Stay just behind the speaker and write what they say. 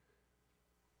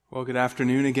Well, good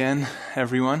afternoon again,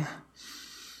 everyone.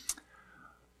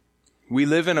 We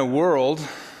live in a world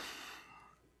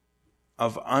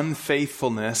of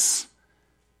unfaithfulness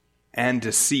and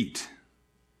deceit.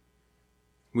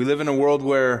 We live in a world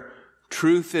where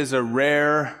truth is a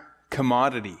rare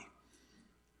commodity.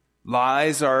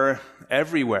 Lies are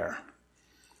everywhere.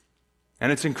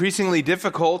 And it's increasingly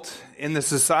difficult in the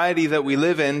society that we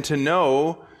live in to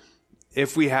know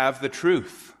if we have the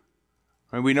truth.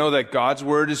 And we know that God's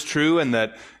word is true and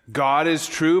that God is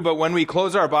true, but when we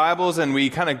close our Bibles and we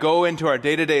kind of go into our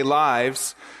day-to-day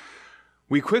lives,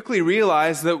 we quickly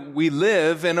realize that we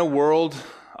live in a world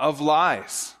of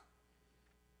lies.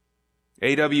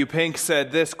 A.W. Pink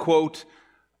said this, quote,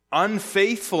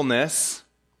 "Unfaithfulness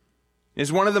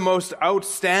is one of the most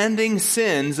outstanding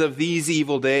sins of these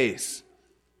evil days.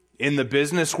 In the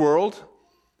business world,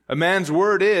 a man's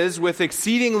word is, with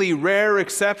exceedingly rare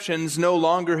exceptions, no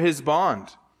longer his bond.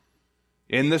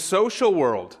 In the social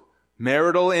world,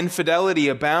 marital infidelity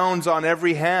abounds on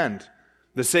every hand,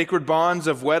 the sacred bonds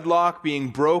of wedlock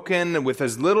being broken with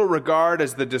as little regard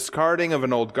as the discarding of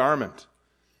an old garment.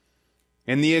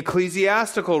 In the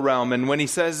ecclesiastical realm," and when he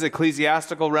says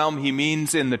ecclesiastical realm, he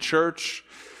means in the church.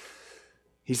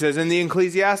 He says, "In the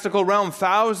ecclesiastical realm,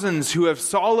 thousands who have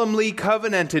solemnly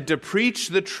covenanted to preach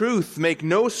the truth make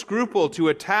no scruple to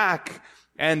attack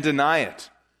and deny it.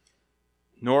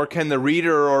 Nor can the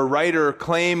reader or writer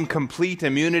claim complete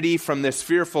immunity from this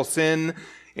fearful sin.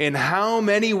 In how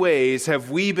many ways have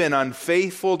we been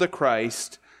unfaithful to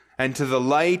Christ and to the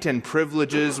light and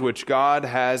privileges which God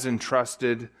has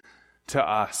entrusted to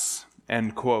us?"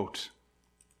 End quote.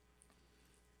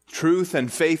 Truth and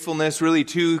faithfulness, really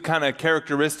two kind of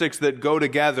characteristics that go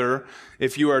together.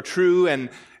 If you are true and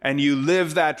you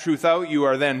live that truth out, you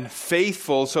are then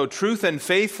faithful. So truth and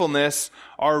faithfulness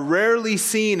are rarely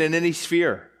seen in any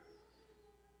sphere.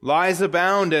 Lies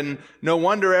abound, and no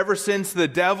wonder ever since the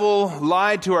devil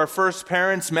lied to our first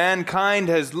parents, mankind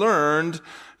has learned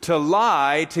to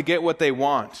lie to get what they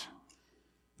want.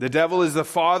 The devil is the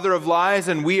father of lies,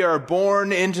 and we are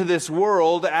born into this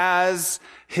world as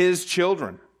his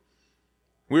children.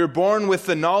 We are born with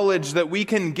the knowledge that we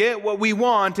can get what we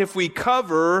want if we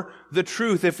cover the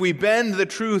truth, if we bend the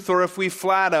truth, or if we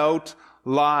flat out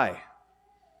lie.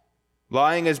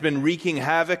 Lying has been wreaking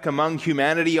havoc among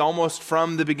humanity almost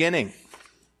from the beginning.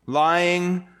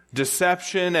 Lying,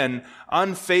 deception, and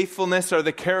unfaithfulness are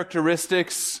the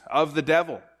characteristics of the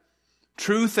devil.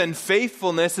 Truth and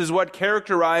faithfulness is what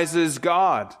characterizes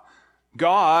God.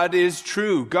 God is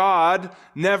true. God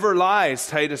never lies,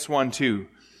 Titus 1:2.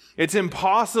 It's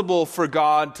impossible for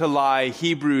God to lie,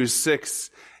 Hebrews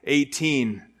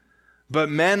 6:18. But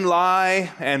men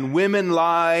lie, and women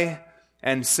lie,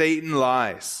 and Satan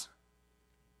lies.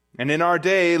 And in our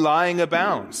day, lying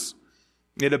abounds.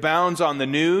 It abounds on the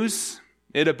news.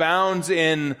 It abounds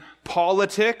in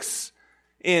politics,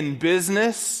 in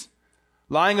business.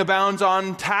 Lying abounds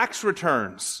on tax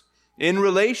returns, in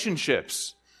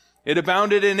relationships. It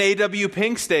abounded in A.W.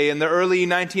 Pink's day in the early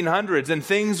 1900s, and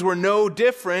things were no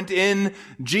different in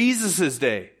Jesus'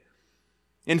 day.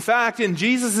 In fact, in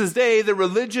Jesus' day, the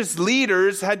religious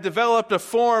leaders had developed a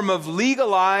form of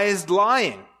legalized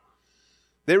lying.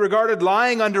 They regarded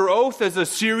lying under oath as a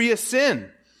serious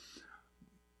sin.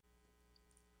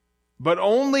 But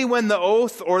only when the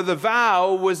oath or the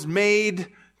vow was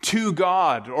made to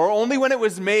God, or only when it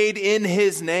was made in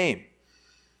His name.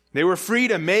 They were free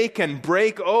to make and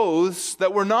break oaths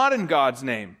that were not in God's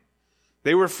name.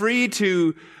 They were free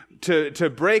to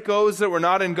break oaths that were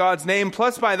not in God's name.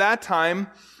 Plus, by that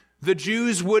time, the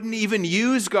Jews wouldn't even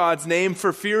use God's name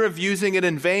for fear of using it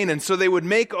in vain. And so they would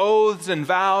make oaths and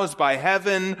vows by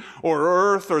heaven or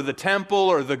earth or the temple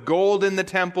or the gold in the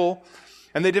temple.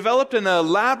 And they developed an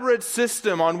elaborate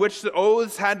system on which the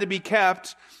oaths had to be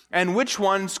kept and which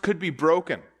ones could be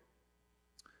broken.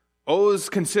 Oaths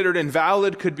considered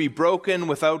invalid could be broken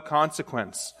without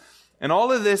consequence. And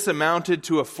all of this amounted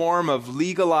to a form of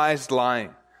legalized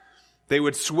lying. They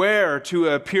would swear to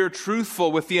appear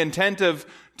truthful with the intent of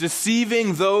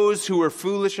deceiving those who were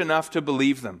foolish enough to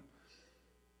believe them.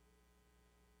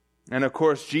 And of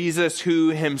course, Jesus, who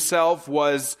himself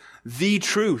was the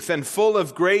truth and full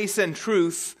of grace and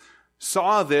truth,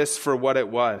 saw this for what it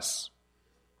was.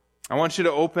 I want you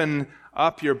to open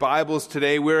up your Bibles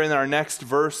today. We're in our next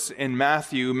verse in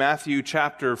Matthew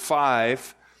chapter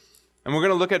 5. And we're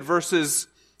going to look at verses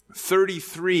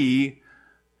 33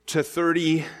 to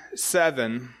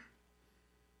 37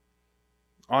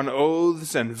 on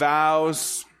oaths and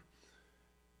vows,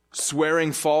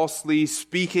 swearing falsely,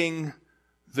 speaking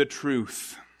the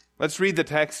truth. Let's read the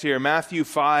text here. Matthew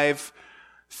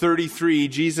 5:33,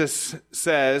 Jesus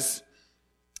says,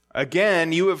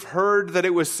 Again, you have heard that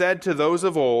it was said to those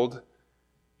of old,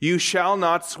 you shall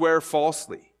not swear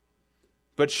falsely,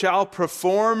 but shall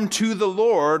perform to the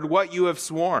Lord what you have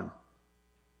sworn.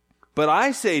 But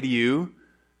I say to you,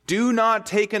 do not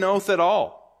take an oath at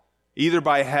all, either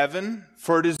by heaven,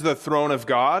 for it is the throne of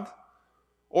God,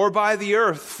 or by the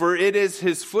earth, for it is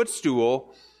his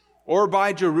footstool, or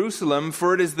by Jerusalem,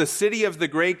 for it is the city of the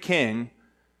great king.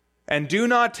 And do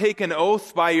not take an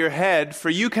oath by your head, for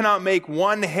you cannot make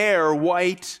one hair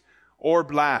white or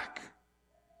black.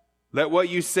 Let what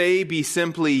you say be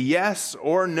simply yes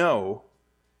or no.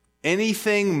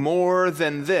 Anything more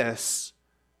than this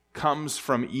comes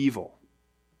from evil.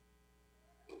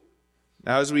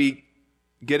 Now, as we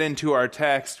get into our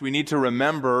text, we need to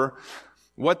remember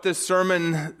what this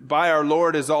sermon by our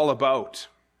Lord is all about.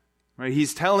 Right?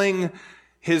 He's telling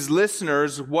his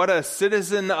listeners what a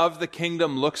citizen of the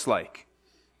kingdom looks like.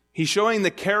 He's showing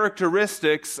the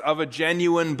characteristics of a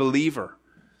genuine believer.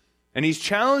 And he's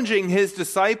challenging his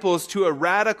disciples to a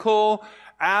radical,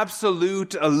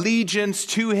 absolute allegiance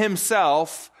to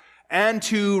himself and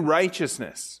to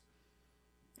righteousness.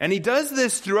 And he does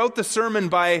this throughout the sermon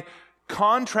by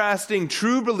contrasting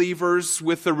true believers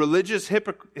with the religious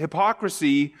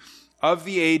hypocrisy of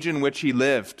the age in which he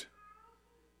lived.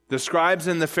 The scribes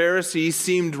and the Pharisees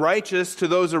seemed righteous to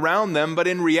those around them, but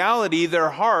in reality,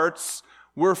 their hearts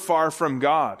were far from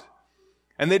God.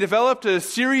 And they developed a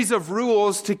series of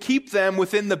rules to keep them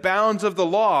within the bounds of the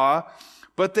law,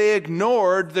 but they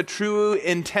ignored the true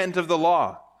intent of the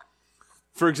law.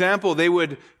 For example, they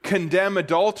would condemn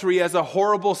adultery as a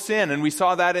horrible sin, and we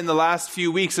saw that in the last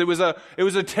few weeks. It was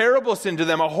a terrible sin to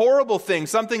them, a horrible thing,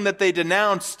 something that they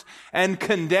denounced and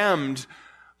condemned.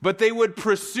 But they would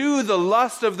pursue the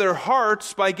lust of their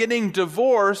hearts by getting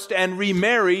divorced and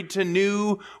remarried to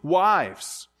new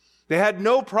wives. They had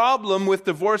no problem with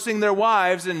divorcing their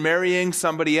wives and marrying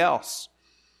somebody else.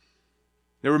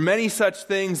 There were many such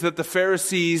things that the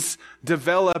Pharisees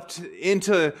developed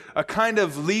into a kind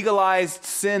of legalized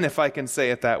sin, if I can say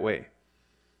it that way.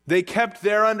 They kept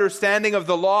their understanding of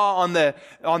the law on the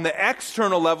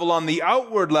external level, on the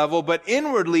outward level, but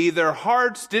inwardly their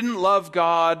hearts didn't love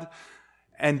God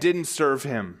and didn't serve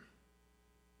him.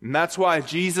 And that's why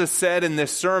Jesus said in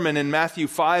this sermon in Matthew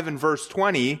 5 and verse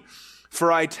 20,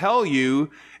 for I tell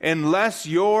you, unless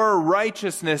your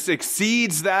righteousness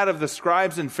exceeds that of the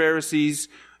scribes and Pharisees,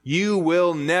 you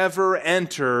will never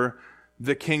enter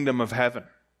the kingdom of heaven.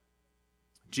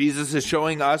 Jesus is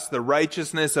showing us the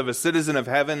righteousness of a citizen of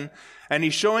heaven, and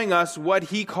he's showing us what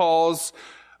he calls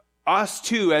us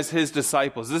too as his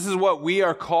disciples. This is what we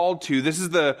are called to. This is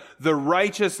the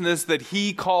righteousness that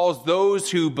he calls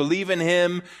those who believe in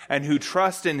him and who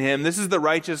trust in him. This is the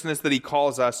righteousness that he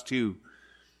calls us to.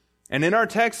 And in our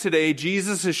text today,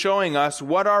 Jesus is showing us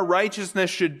what our righteousness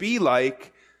should be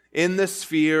like in the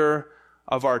sphere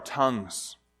of our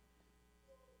tongues.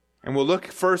 And we'll look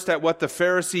first at what the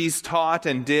Pharisees taught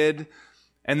and did,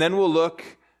 and then we'll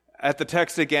look at the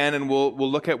text again, and we'll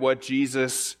look at what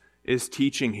Jesus is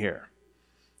teaching here.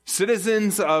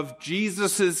 Citizens of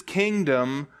Jesus'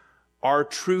 kingdom are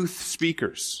truth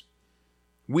speakers.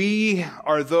 We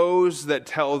are those that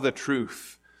tell the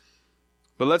truth.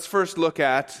 But let's first look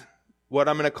at what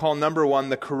I'm going to call, number one,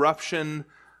 the corruption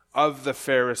of the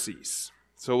Pharisees.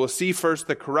 So we'll see first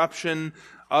the corruption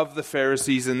of the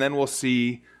Pharisees, and then we'll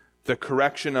see the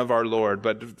correction of our Lord.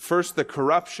 But first, the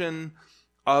corruption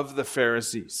of the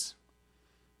Pharisees.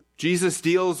 Jesus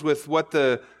deals with what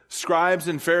the scribes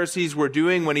and Pharisees were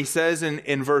doing when he says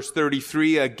in verse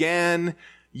 33, again,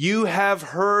 you have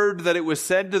heard that it was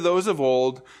said to those of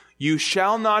old, you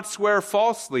shall not swear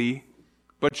falsely,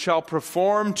 but shall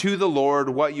perform to the Lord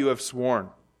what you have sworn.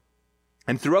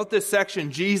 And throughout this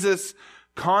section, Jesus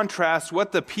contrasts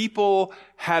what the people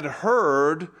had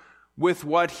heard with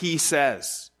what he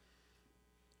says.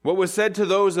 What was said to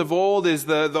those of old is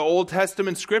the Old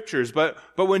Testament scriptures. But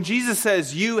when Jesus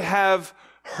says, you have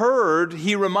heard,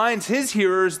 he reminds his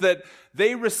hearers that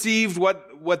they received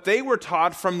what they were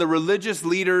taught from the religious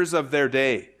leaders of their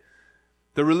day.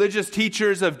 The religious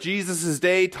teachers of Jesus'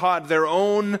 day taught their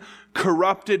own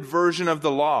corrupted version of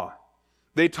the law.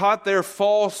 They taught their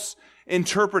false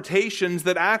interpretations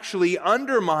that actually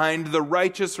undermined the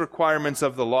righteous requirements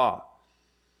of the law.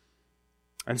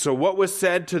 And so what was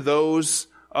said to those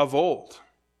of old?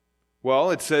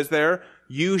 Well, it says there,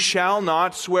 you shall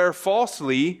not swear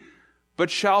falsely,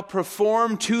 but shall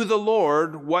perform to the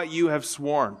Lord what you have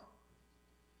sworn.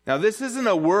 Now, this isn't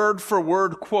a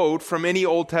word-for-word quote from any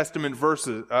Old Testament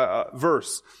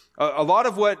verse. A lot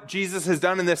of what Jesus has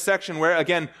done in this section, where,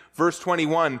 again, verse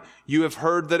 21, you have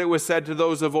heard that it was said to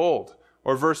those of old.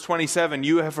 Or verse 27,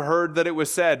 you have heard that it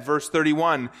was said. Verse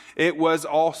 31, it was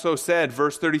also said.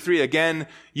 Verse 33, again,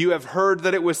 you have heard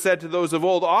that it was said to those of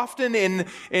old. Often in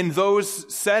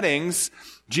those settings,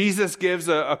 Jesus gives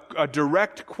a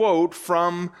direct quote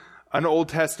from an Old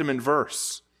Testament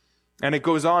verse. And it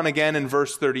goes on again in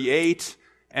verse 38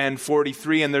 and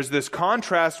 43. And there's this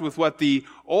contrast with what the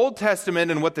Old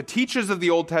Testament and what the teachers of the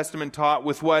Old Testament taught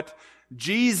with what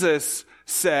Jesus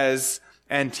says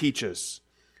and teaches.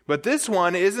 But this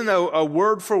one isn't a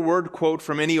word-for-word quote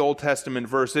from any Old Testament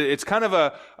verse. It's kind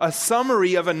of a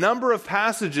summary of a number of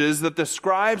passages that the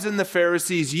scribes and the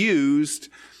Pharisees used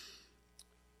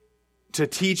to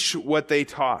teach what they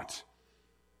taught.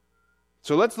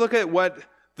 So let's look at what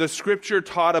the Scripture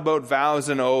taught about vows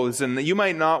and oaths. And you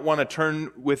might not want to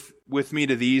turn with me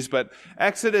to these, but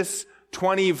Exodus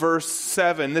 20, verse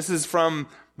 7, this is from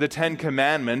the Ten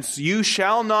Commandments. You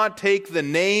shall not take the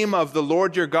name of the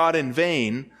Lord your God in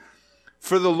vain,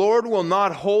 for the Lord will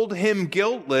not hold him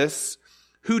guiltless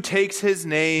who takes his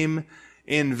name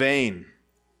in vain.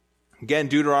 Again,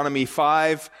 Deuteronomy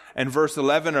 5 and verse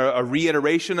 11, a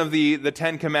reiteration of the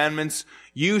Ten Commandments.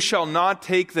 You shall not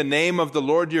take the name of the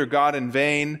Lord your God in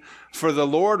vain, for the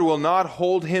Lord will not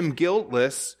hold him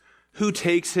guiltless who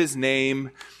takes his name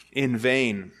in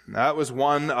vain. That was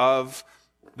one of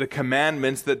the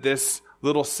commandments that this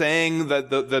little saying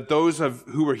that those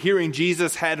who were hearing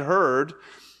Jesus had heard.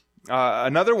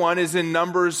 Another one is in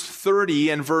Numbers 30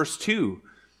 and verse 2.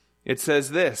 It says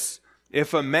this,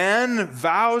 if a man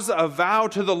vows a vow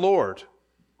to the Lord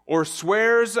or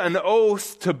swears an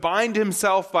oath to bind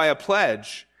himself by a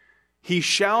pledge, he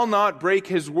shall not break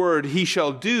his word. He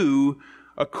shall do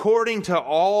according to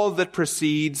all that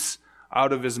proceeds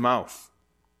out of his mouth.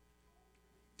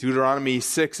 Deuteronomy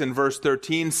 6 and verse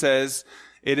 13 says,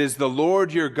 it is the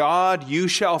Lord your God you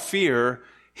shall fear,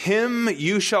 him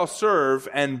you shall serve,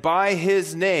 and by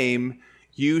his name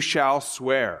you shall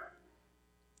swear.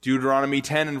 Deuteronomy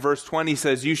 10 and verse 20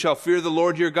 says, you shall fear the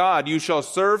Lord your God, you shall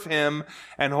serve him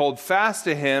and hold fast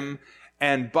to him,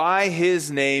 and by his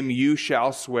name you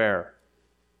shall swear.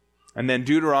 And then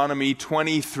Deuteronomy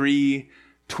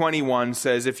 23:21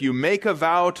 says, if you make a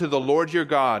vow to the Lord your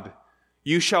God,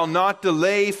 you shall not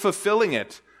delay fulfilling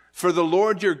it, for the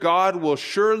Lord your God will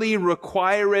surely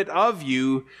require it of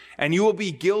you, and you will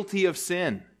be guilty of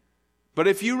sin. But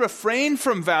if you refrain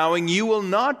from vowing, you will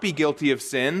not be guilty of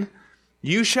sin.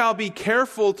 You shall be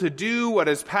careful to do what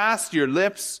has passed your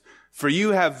lips, for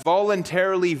you have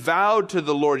voluntarily vowed to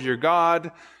the Lord your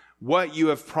God what you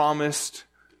have promised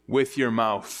with your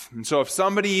mouth. And so if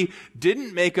somebody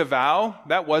didn't make a vow,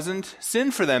 that wasn't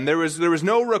sin for them. There was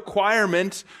no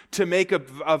requirement to make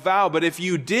a vow. But if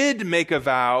you did make a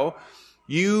vow,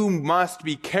 you must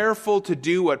be careful to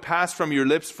do what passed from your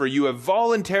lips, for you have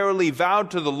voluntarily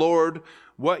vowed to the Lord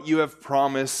what you have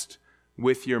promised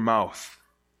with your mouth.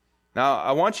 Now,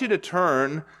 I want you to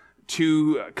turn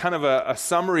to kind of a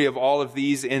summary of all of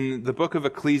these in the book of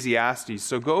Ecclesiastes.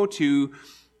 So go to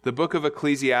the book of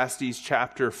Ecclesiastes,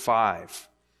 chapter 5.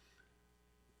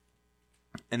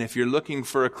 And if you're looking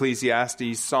for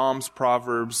Ecclesiastes, Psalms,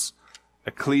 Proverbs,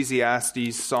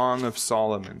 Ecclesiastes, Song of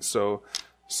Solomon. So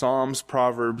Psalms,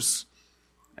 Proverbs,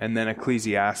 and then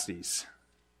Ecclesiastes.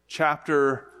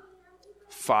 Chapter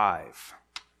 5.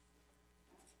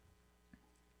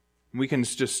 We can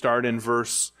just start in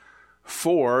verse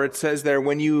 4. It says there,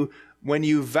 when you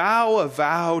vow a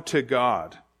vow to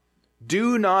God,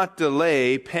 do not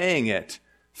delay paying it,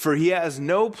 for he has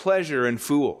no pleasure in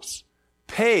fools.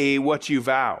 Pay what you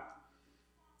vow.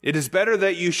 It is better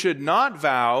that you should not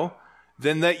vow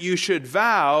than that you should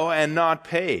vow and not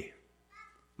pay.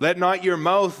 Let not your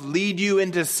mouth lead you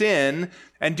into sin,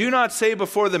 and do not say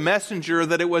before the messenger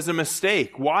that it was a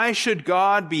mistake. Why should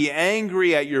God be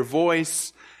angry at your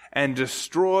voice and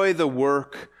destroy the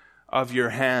work of your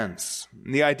hands?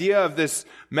 And the idea of this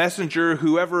messenger,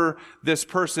 whoever this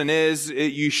person is,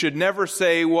 you should never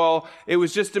say, well, it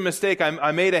was just a mistake.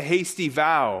 I made a hasty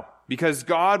vow, because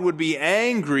God would be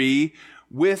angry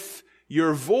with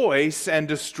your voice and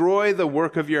destroy the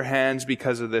work of your hands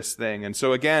because of this thing. And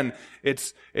so again,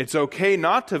 it's okay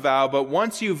not to vow, but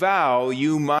once you vow,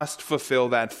 you must fulfill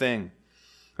that thing.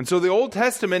 And so the Old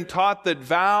Testament taught that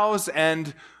vows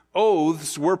and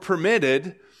oaths were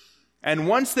permitted, and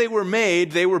once they were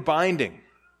made, they were binding.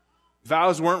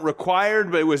 Vows weren't required,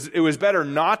 but it was better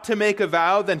not to make a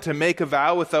vow than to make a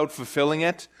vow without fulfilling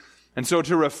it. And so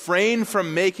to refrain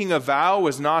from making a vow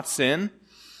was not sin.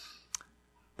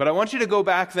 But I want you to go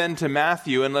back then to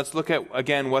Matthew, and let's look at,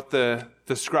 again, what the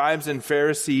scribes and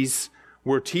Pharisees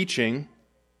were teaching,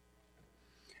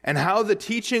 and how the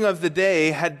teaching of the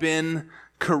day had been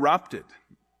corrupted.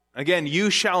 Again, you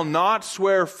shall not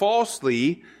swear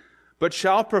falsely, but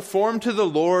shall perform to the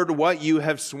Lord what you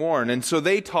have sworn. And so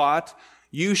they taught,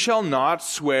 you shall not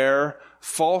swear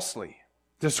falsely.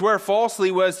 To swear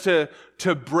falsely was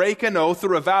to break an oath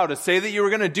or a vow, to say that you were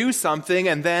going to do something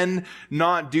and then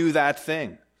not do that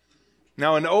thing.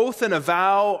 Now, an oath and a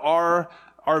vow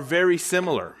are very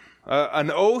similar. An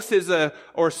oath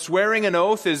or swearing an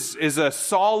oath is a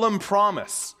solemn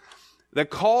promise that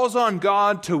calls on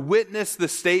God to witness the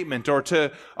statement or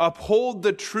to uphold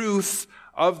the truth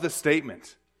of the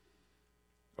statement.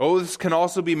 Oaths can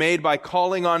also be made by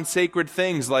calling on sacred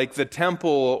things like the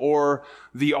temple or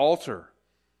the altar.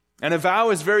 And a vow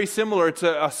is very similar. It's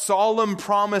a solemn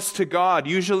promise to God,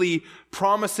 usually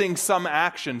promising some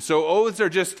action. So oaths are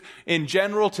just in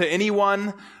general to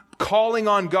anyone calling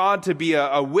on God to be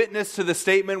a witness to the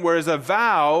statement, whereas a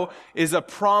vow is a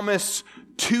promise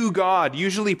to God,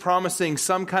 usually promising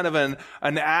some kind of an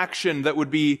action that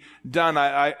would be done.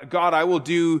 God, I will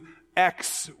do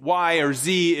X, Y, or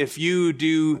Z if you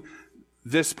do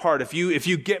this part. If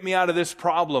you get me out of this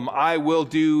problem, I will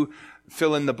do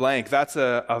fill in the blank. That's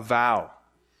a vow.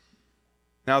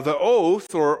 Now the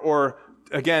oath, or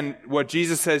again, what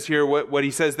Jesus says here, what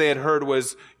he says they had heard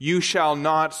was, you shall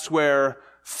not swear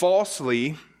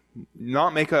falsely,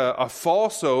 not make a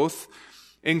false oath,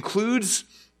 includes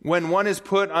when one is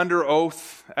put under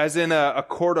oath as in a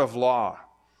court of law.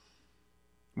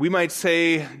 We might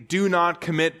say, do not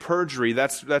commit perjury.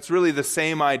 That's really the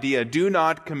same idea. Do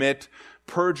not commit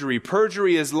perjury.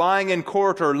 Perjury is lying in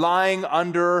court or lying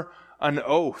under an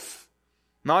oath,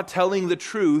 not telling the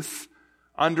truth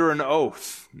under an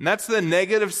oath. And that's the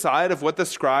negative side of what the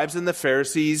scribes and the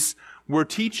Pharisees were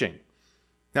teaching.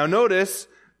 Now notice,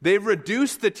 they've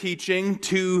reduced the teaching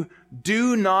to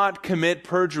do not commit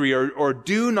perjury or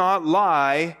do not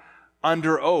lie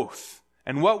under oath.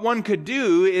 And what one could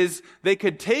do is they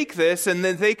could take this and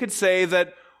then they could say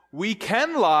that we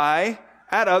can lie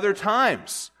at other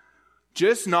times.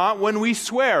 Just not when we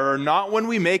swear, or not when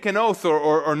we make an oath,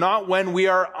 or not when we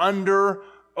are under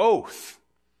oath.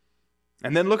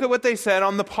 And then look at what they said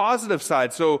on the positive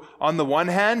side. So on the one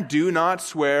hand, do not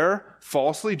swear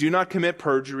falsely, do not commit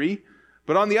perjury.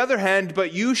 But on the other hand,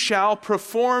 but you shall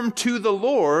perform to the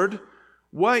Lord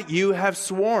what you have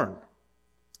sworn.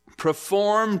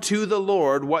 Perform to the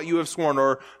Lord what you have sworn,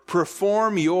 or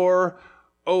perform your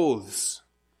oaths.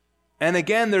 And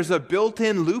again, there's a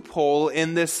built-in loophole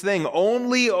in this thing.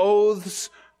 Only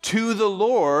oaths to the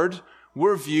Lord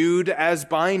were viewed as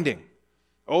binding.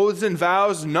 Oaths and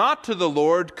vows not to the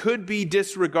Lord could be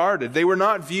disregarded. They were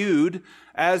not viewed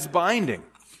as binding.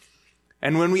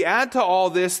 And when we add to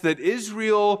all this that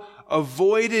Israel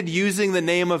avoided using the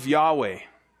name of Yahweh,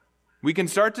 we can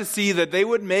start to see that they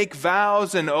would make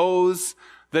vows and oaths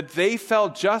that they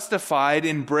felt justified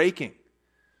in breaking.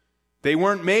 They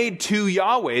weren't made to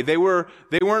Yahweh. They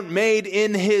weren't made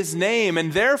in His name,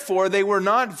 and therefore they were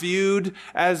not viewed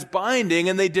as binding,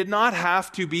 and they did not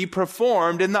have to be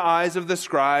performed in the eyes of the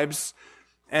scribes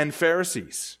and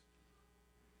Pharisees.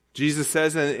 Jesus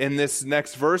says in this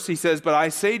next verse, He says, but I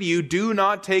say to you, do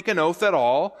not take an oath at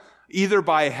all, either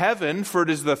by heaven, for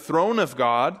it is the throne of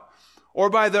God,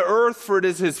 or by the earth, for it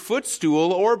is His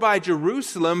footstool, or by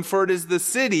Jerusalem, for it is the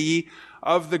city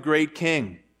of the great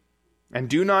King. And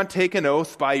do not take an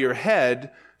oath by your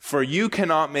head, for you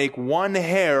cannot make one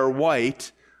hair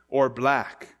white or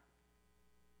black.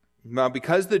 Now,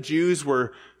 because the Jews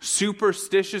were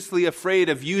superstitiously afraid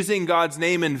of using God's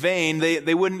name in vain,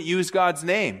 they wouldn't use God's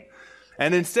name.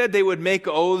 And instead, they would make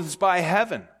oaths by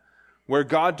heaven, where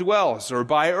God dwells, or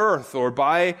by earth, or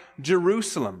by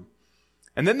Jerusalem.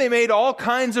 And then they made all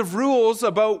kinds of rules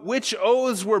about which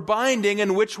oaths were binding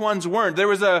and which ones weren't. There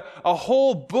was a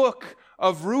whole book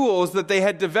of rules that they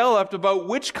had developed about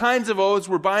which kinds of oaths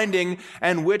were binding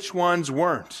and which ones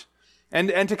weren't.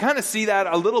 And to kind of see that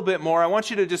a little bit more, I want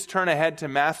you to just turn ahead to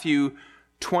Matthew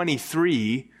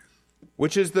 23,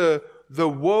 which is the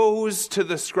woes to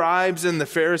the scribes and the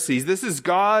Pharisees. This is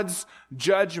God's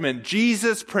judgment.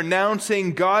 Jesus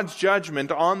pronouncing God's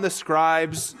judgment on the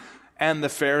scribes and the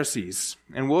Pharisees.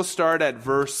 And we'll start at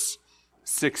verse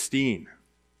 16.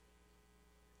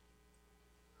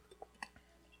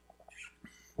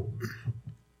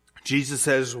 Jesus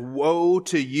says, woe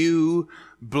to you,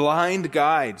 blind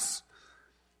guides,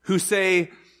 who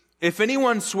say, if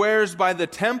anyone swears by the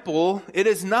temple, it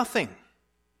is nothing.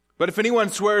 But if anyone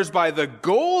swears by the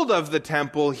gold of the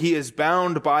temple, he is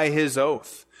bound by his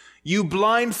oath. You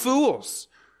blind fools,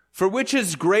 for which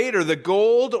is greater, the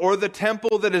gold or the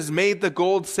temple that has made the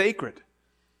gold sacred?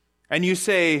 And you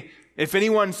say, if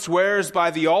anyone swears by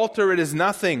the altar, it is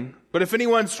nothing. But if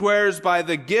anyone swears by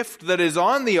the gift that is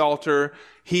on the altar,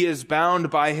 he is bound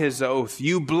by his oath.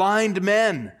 You blind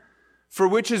men, for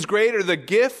which is greater, the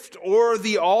gift or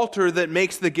the altar that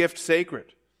makes the gift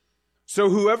sacred? So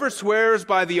whoever swears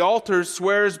by the altar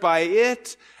swears by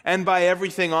it and by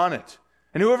everything on it.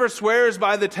 And whoever swears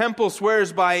by the temple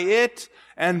swears by it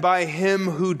and by him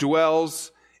who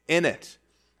dwells in it.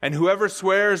 And whoever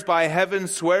swears by heaven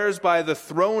swears by the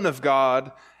throne of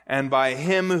God and by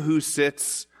him who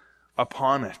sits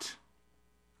upon it.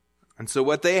 And so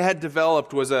what they had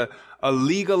developed was a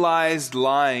legalized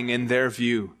lying in their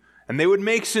view. And they would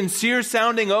make sincere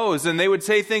sounding oaths, and they would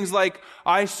say things like,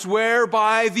 I swear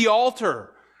by the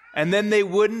altar. And then they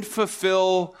wouldn't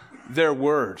fulfill their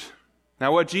word.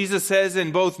 Now what Jesus says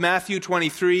in both Matthew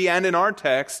 23 and in our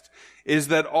text is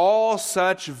that all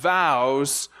such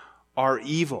vows are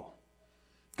evil.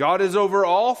 God is over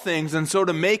all things, and so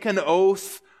to make an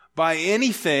oath by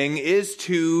anything is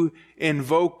to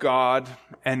invoke God,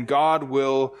 and God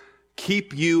will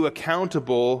keep you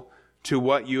accountable to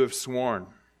what you have sworn.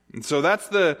 And so that's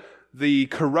the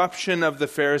corruption of the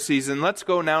Pharisees. And let's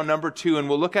go now, number 2, and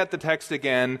we'll look at the text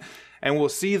again, and we'll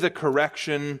see the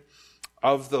correction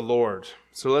of the Lord.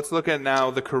 So let's look at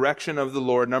now the correction of the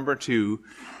Lord, number 2.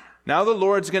 Now the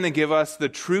Lord's going to give us the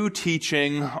true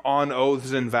teaching on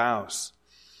oaths and vows.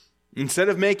 Instead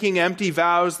of making empty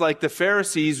vows like the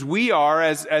Pharisees, we are,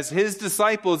 as his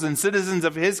disciples and citizens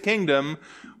of his kingdom,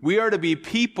 we are to be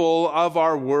people of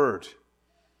our word.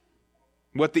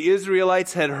 What the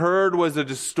Israelites had heard was a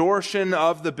distortion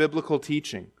of the biblical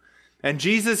teaching. And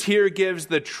Jesus here gives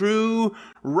the true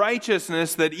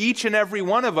righteousness that each and every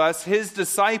one of us, his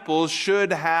disciples,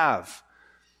 should have.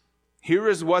 Here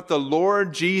is what the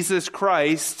Lord Jesus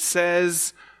Christ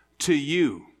says to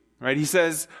you. Right? He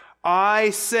says,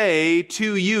 I say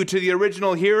to you, to the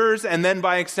original hearers, and then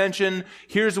by extension,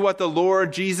 here's what the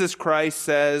Lord Jesus Christ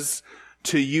says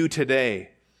to you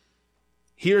today.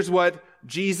 Here's what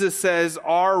Jesus says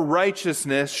our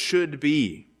righteousness should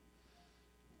be.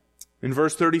 In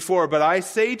verse 34, but I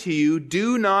say to you,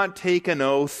 do not take an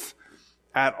oath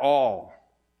at all.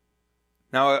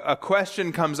 Now, a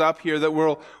question comes up here that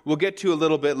we'll get to a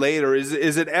little bit later.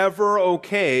 Is it ever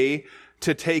okay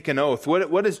to take an oath?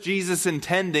 What is Jesus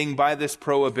intending by this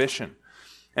prohibition?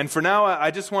 And for now, I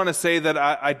just want to say that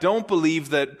I don't believe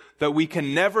that we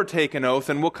can never take an oath,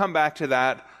 and we'll come back to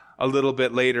that a little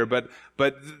bit later. But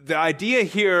the idea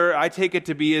here, I take it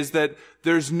to be, is that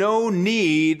there's no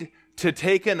need to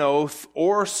take an oath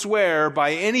or swear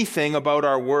by anything about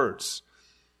our words.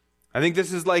 I think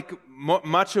this is like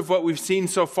much of what we've seen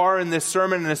so far in this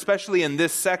sermon, and especially in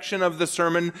this section of the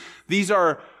sermon. These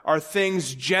are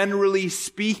things, generally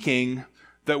speaking,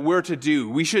 that we're to do.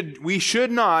 We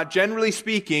should not, generally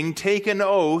speaking, take an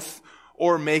oath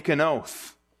or make an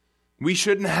oath. We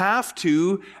shouldn't have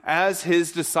to as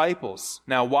his disciples.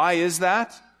 Now, why is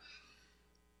that?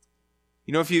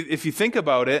 You know, if you think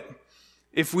about it,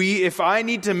 if I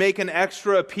need to make an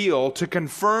extra appeal to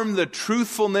confirm the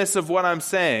truthfulness of what I'm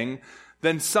saying,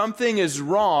 then something is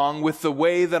wrong with the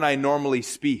way that I normally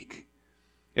speak.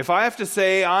 If I have to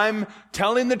say, I'm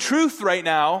telling the truth right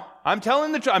now, I'm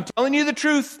telling you the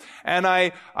truth, and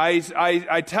I'm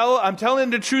telling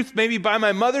the truth maybe by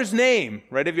my mother's name,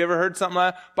 right? Have you ever heard something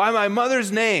like that? By my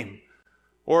mother's name,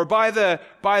 or by the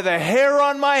hair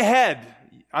on my head,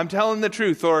 I'm telling the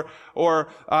truth, or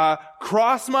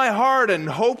cross my heart and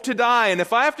hope to die. And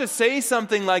if I have to say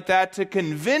something like that to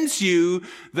convince you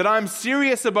that I'm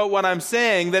serious about what I'm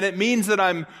saying, then it means that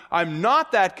I'm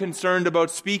not that concerned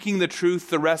about speaking the truth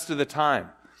the rest of the time.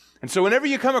 And so whenever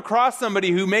you come across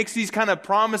somebody who makes these kind of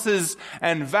promises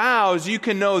and vows, you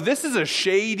can know this is a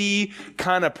shady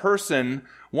kind of person,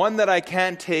 one that I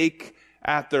can't take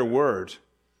at their word.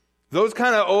 Those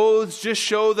kind of oaths just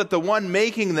show that the one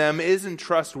making them isn't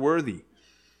trustworthy.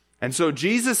 And so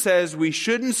Jesus says we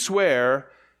shouldn't swear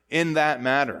in that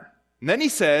matter. And then he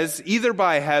says, either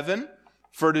by heaven,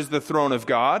 for it is the throne of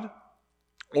God,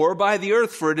 or by the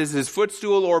earth, for it is his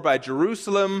footstool, or by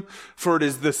Jerusalem, for it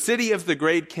is the city of the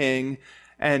great king.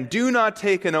 And do not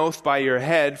take an oath by your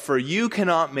head, for you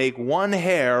cannot make one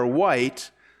hair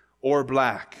white or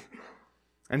black.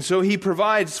 And so he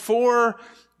provides 4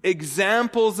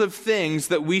 examples of things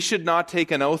that we should not take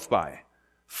an oath by.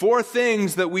 4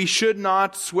 things that we should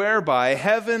not swear by: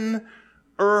 heaven,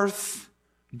 earth,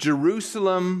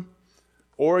 Jerusalem,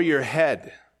 or your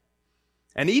head.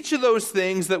 And each of those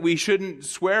things that we shouldn't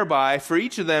swear by, for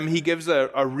each of them, he gives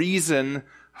a reason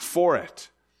for it.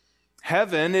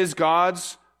 Heaven is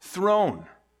God's throne.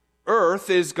 Earth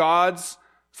is God's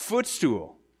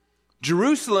footstool.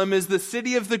 Jerusalem is the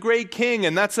city of the great king,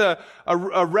 and that's a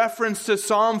reference to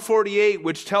Psalm 48,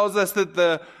 which tells us that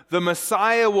the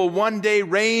Messiah will one day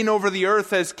reign over the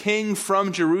earth as king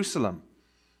from Jerusalem.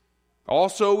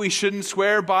 Also, we shouldn't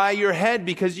swear by your head,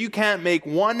 because you can't make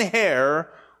one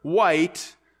hair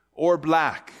white or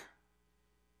black.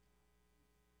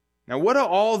 Now, what do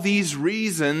all these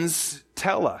reasons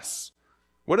tell us?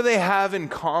 What do they have in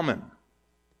common?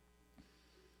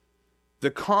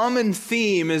 The common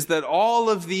theme is that all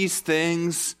of these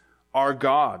things are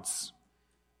God's.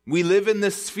 We live in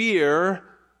the sphere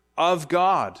of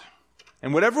God.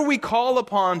 And whatever we call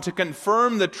upon to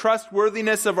confirm the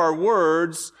trustworthiness of our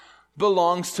words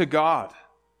belongs to God.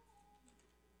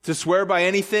 To swear by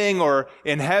anything or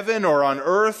in heaven or on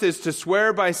earth is to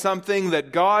swear by something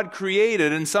that God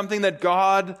created and something that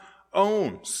God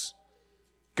owns.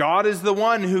 God is the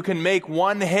one who can make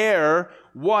one hair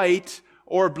white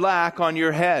or black on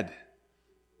your head.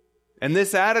 And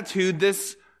this attitude,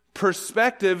 this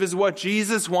perspective is what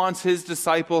Jesus wants his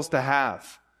disciples to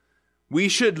have. We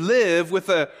should live with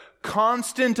a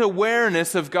constant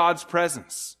awareness of God's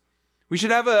presence. We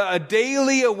should have a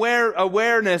daily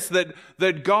awareness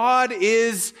that God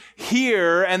is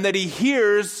here and that he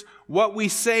hears what we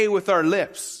say with our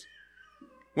lips.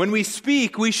 When we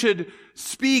speak, we should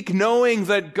speak knowing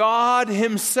that God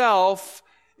himself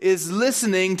is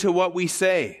listening to what we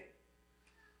say.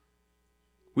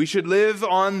 We should live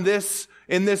in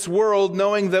this world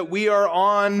knowing that we are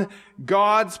on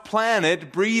God's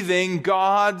planet, breathing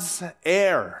God's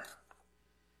air.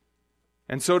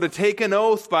 And so to take an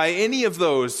oath by any of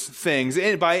those things,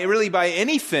 by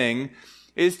anything,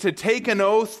 is to take an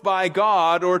oath by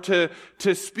God or to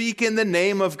speak in the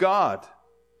name of God.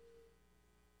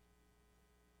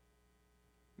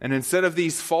 And instead of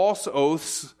these false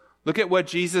oaths, look at what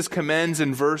Jesus commends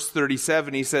in verse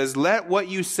 37. He says, "Let what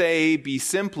you say be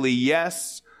simply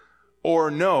yes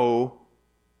or no.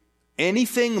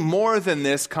 Anything more than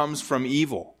this comes from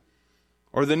evil."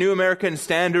 Or the New American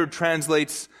Standard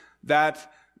translates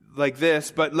that like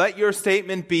this, "But let your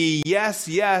statement be yes,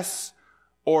 yes,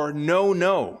 or no,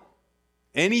 no.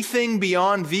 Anything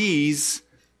beyond these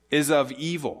is of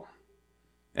evil."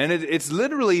 And it's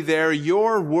literally there,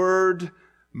 your word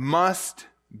must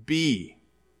be.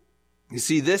 You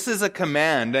see, this is a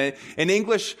command. In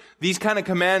English, these kind of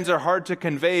commands are hard to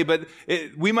convey, but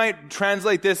we might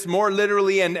translate this more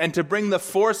literally and to bring the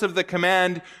force of the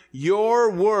command, your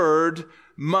word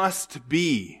must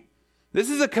be. This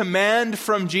is a command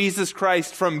from Jesus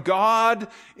Christ, from God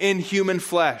in human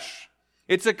flesh.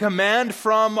 It's a command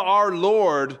from our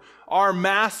Lord, our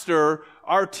Master,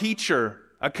 our Teacher,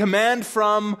 a command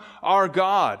from our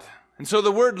God. And so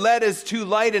the word let is too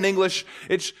light in English.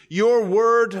 It's your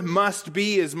word must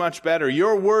be is much better.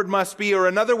 Your word must be, or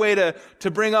another way to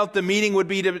bring out the meaning would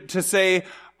be to say,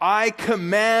 I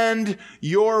command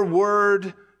your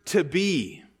word to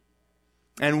be.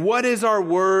 And what is our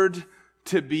word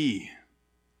to be?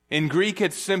 In Greek,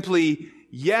 it's simply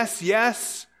yes,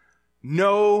 yes,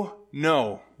 no,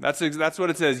 no. That's what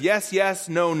it says. Yes, yes,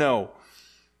 no, no.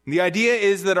 The idea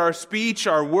is that our speech,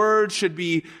 our words should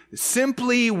be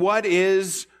simply what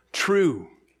is true.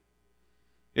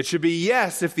 It should be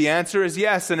yes if the answer is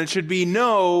yes, and it should be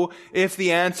no if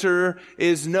the answer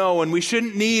is no. And we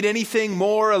shouldn't need anything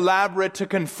more elaborate to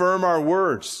confirm our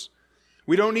words.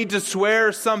 We don't need to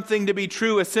swear something to be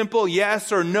true. A simple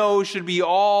yes or no should be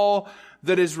all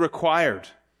that is required.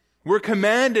 We're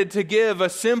commanded to give a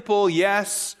simple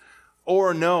yes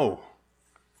or no.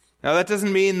 Now, that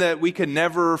doesn't mean that we can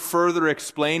never further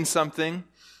explain something.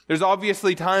 There's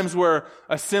obviously times where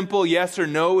a simple yes or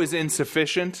no is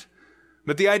insufficient.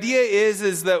 But the idea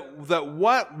is that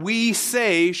what we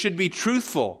say should be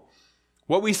truthful.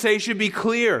 What we say should be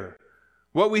clear.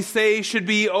 What we say should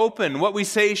be open. What we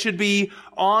say should be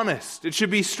honest. It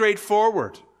should be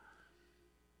straightforward.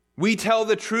 We tell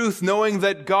the truth knowing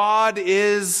that God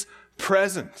is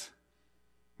present.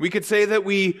 We could say that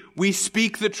we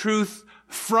speak the truth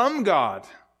from God.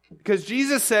 Because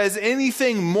Jesus says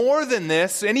anything more than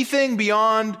this, anything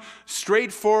beyond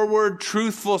straightforward,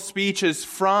 truthful speech is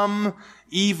from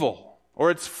evil,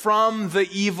 or it's from the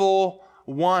evil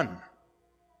one.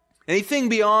 Anything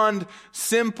beyond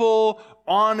simple,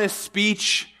 honest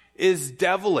speech is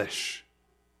devilish.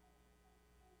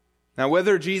 Now,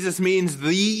 whether Jesus means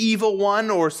the evil one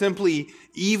or simply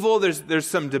evil, there's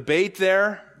some debate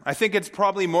there. I think it's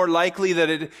probably more likely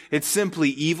that it's simply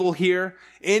evil here.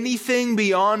 Anything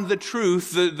beyond the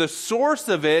truth, the source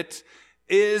of it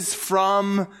is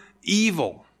from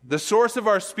evil. The source of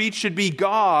our speech should be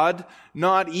God,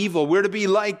 not evil. We're to be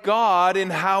like God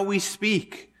in how we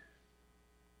speak.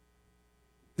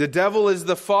 The devil is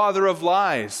the father of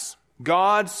lies.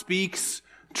 God speaks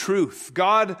truth.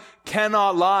 God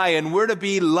cannot lie, and we're to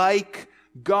be like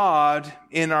God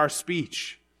in our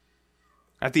speech.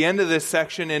 At the end of this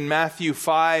section in Matthew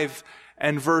 5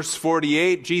 and verse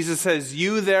 48, Jesus says,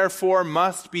 "You therefore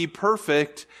must be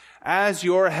perfect as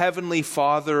your heavenly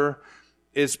Father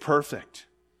is perfect."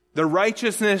 The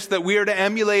righteousness that we are to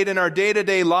emulate in our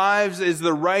day-to-day lives is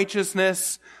the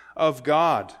righteousness of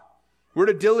God. We're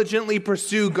to diligently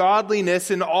pursue godliness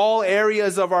in all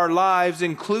areas of our lives,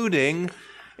 including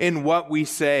in what we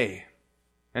say.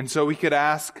 And so we could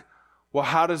ask, well,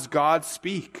 how does God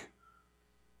speak?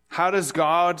 How does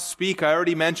God speak? I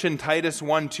already mentioned Titus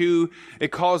 1:2.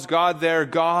 It calls God there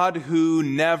God who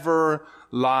never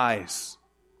lies.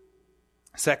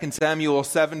 2 Samuel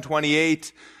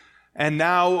 7:28. "And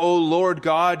now, O Lord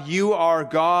God, you are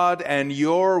God, and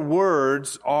your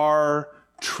words are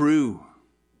true."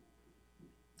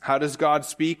 How does God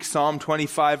speak? Psalm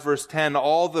 25 verse 10,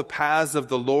 "All the paths of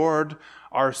the Lord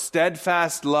are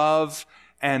steadfast love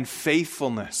and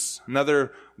faithfulness."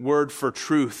 Another word for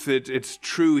truth. It's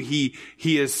true. He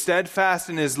is steadfast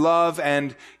in his love,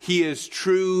 and he is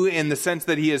true in the sense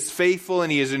that he is faithful,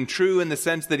 and he is true in the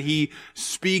sense that he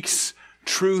speaks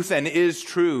truth and is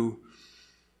true.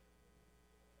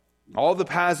 All the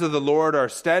paths of the Lord are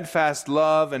steadfast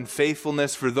love and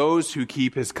faithfulness for those who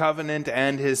keep his covenant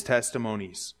and his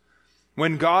testimonies.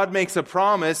 When God makes a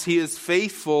promise, he is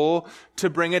faithful to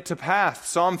bring it to pass.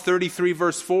 Psalm 33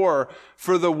 verse 4,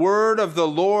 "For the word of the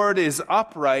Lord is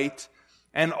upright,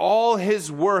 and all his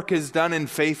work is done in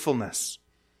faithfulness."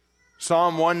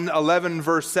 Psalm 111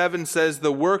 verse 7 says,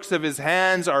 "The works of his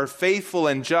hands are faithful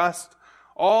and just.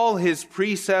 All his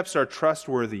precepts are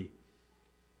trustworthy."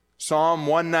 Psalm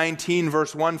 119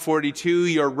 verse 142,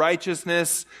 "Your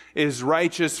righteousness is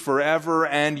righteous forever,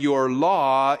 and your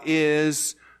law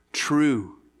is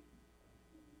true."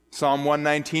 Psalm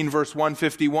 119 verse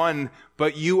 151,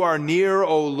 "But you are near,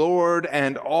 O Lord,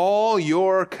 and all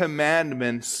your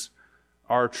commandments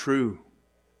are true."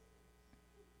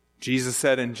 Jesus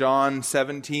said in John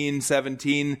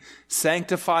 17:17,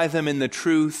 "Sanctify them in the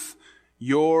truth.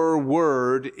 Your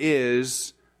word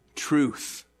is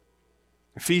truth."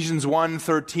 Ephesians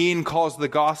 1:13 calls the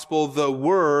gospel the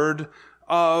word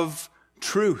of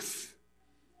truth.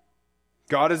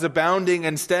 God is abounding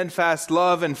in steadfast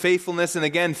love and faithfulness. And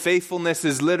again, faithfulness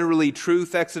is literally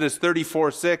truth. Exodus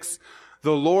 34:6,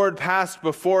 "The Lord passed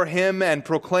before him and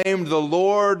proclaimed, the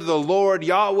Lord,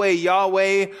 Yahweh,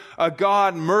 Yahweh, a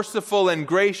God merciful and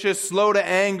gracious, slow to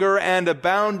anger, and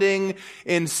abounding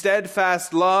in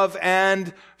steadfast love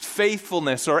and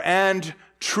faithfulness," and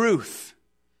truth.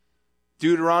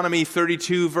 Deuteronomy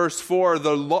 32 verse 4,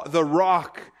 the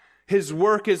rock, his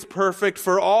work is perfect,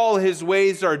 for all his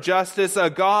ways are justice,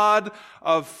 a God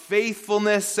of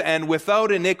faithfulness and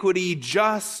without iniquity,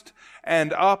 just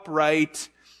and upright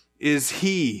is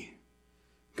he.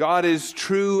 God is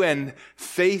true and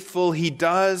faithful. He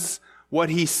does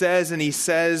what he says,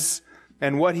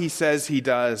 and what he says he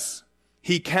does.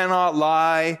 He cannot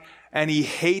lie, and he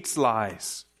hates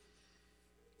lies.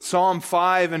 Psalm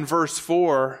 5 and verse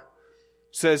 4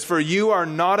 says, "For you are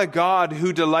not a God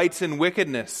who delights in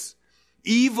wickedness.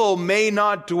 Evil may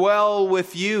not dwell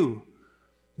with you.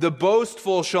 The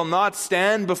boastful shall not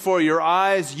stand before your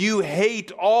eyes. You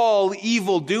hate all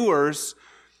evildoers.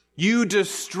 You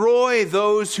destroy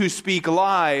those who speak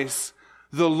lies.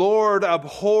 The Lord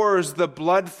abhors the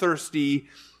bloodthirsty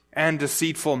and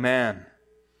deceitful man."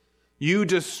 You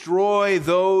destroy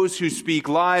those who speak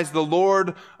lies. The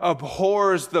Lord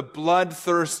abhors the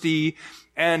bloodthirsty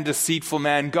and deceitful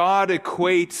man. God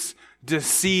equates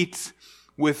deceit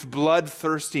with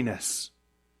bloodthirstiness.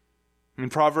 In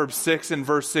Proverbs 6 and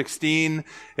verse 16,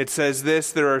 it says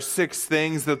this, "There are 6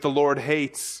 things that the Lord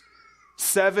hates,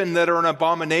 7 that are an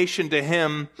abomination to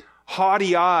him: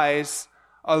 haughty eyes,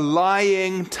 a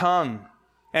lying tongue,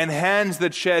 and hands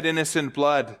that shed innocent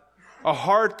blood, a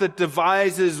heart that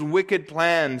devises wicked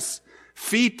plans,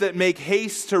 feet that make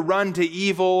haste to run to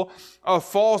evil, a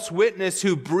false witness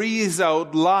who breathes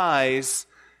out lies,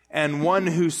 and one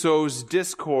who sows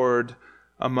discord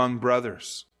among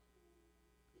brothers."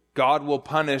 God will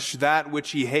punish that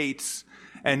which he hates,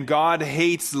 and God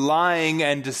hates lying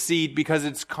and deceit because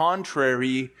it's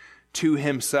contrary to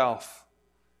himself.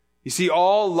 You see,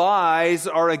 all lies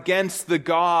are against the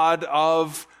God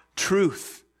of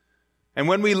truth. And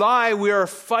when we lie, we are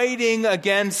fighting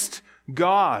against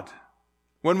God.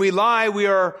 When we lie, we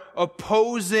are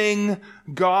opposing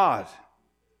God.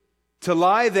 To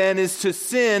lie, then, is to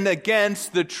sin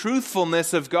against the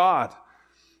truthfulness of God.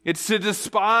 It's to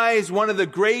despise one of the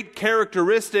great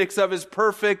characteristics of his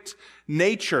perfect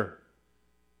nature.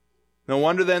 No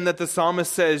wonder then that the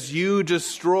psalmist says, you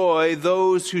destroy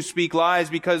those who speak lies,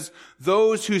 because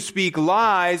those who speak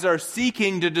lies are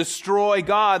seeking to destroy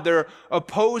God. They're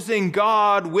opposing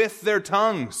God with their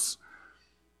tongues.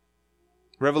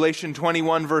 Revelation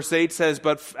 21 verse 8 says,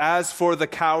 but as for the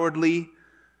cowardly,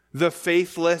 the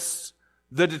faithless,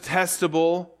 the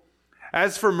detestable,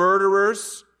 as for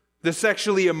murderers, the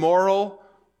sexually immoral,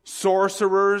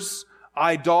 sorcerers,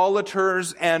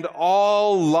 idolaters, and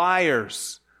all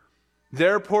liars,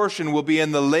 their portion will be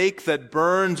in the lake that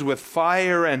burns with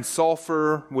fire and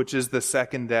sulfur, which is the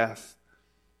second death.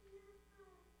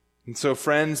 And so,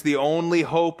 friends, the only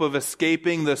hope of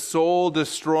escaping the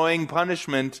soul-destroying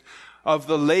punishment of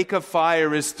the lake of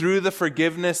fire is through the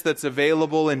forgiveness that's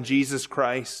available in Jesus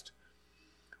Christ.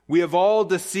 We have all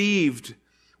deceived,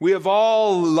 we have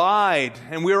all lied,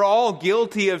 and we are all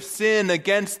guilty of sin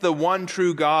against the one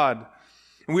true God.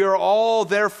 And we are all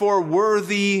therefore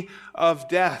worthy of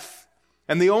death.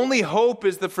 And the only hope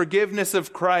is the forgiveness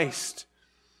of Christ.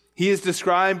 He is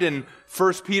described in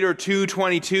 1 Peter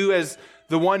 2:22 as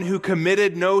the one who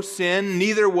committed no sin,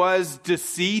 neither was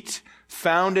deceit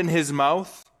found in his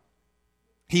mouth.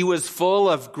 He was full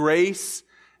of grace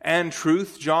and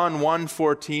truth, John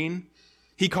 1:14.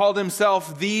 He called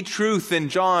himself the truth in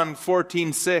John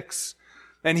 14:6.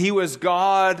 And he was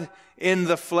God in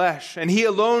the flesh. And he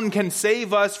alone can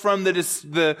save us from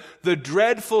the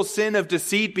dreadful sin of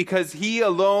deceit, because he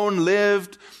alone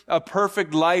lived a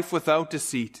perfect life without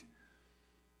deceit.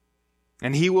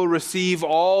 And he will receive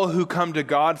all who come to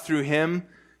God through him.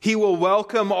 He will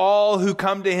welcome all who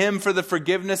come to him for the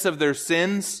forgiveness of their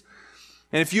sins.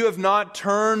 And if you have not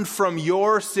turned from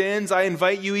your sins, I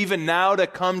invite you even now to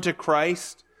come to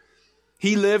Christ.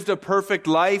 He lived a perfect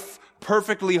life,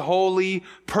 perfectly holy,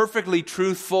 perfectly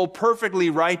truthful, perfectly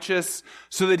righteous,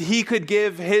 so that he could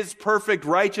give his perfect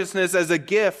righteousness as a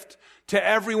gift to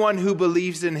everyone who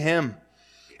believes in him.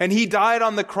 And he died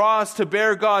on the cross to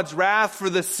bear God's wrath for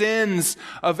the sins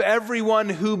of everyone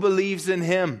who believes in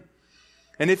him.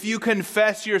 And if you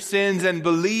confess your sins and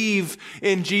believe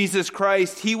in Jesus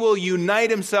Christ, he will unite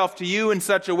himself to you in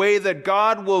such a way that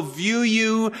God will view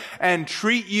you and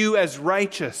treat you as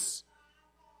righteous.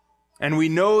 And we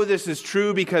know this is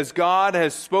true because God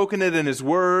has spoken it in his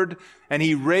word, and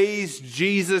he raised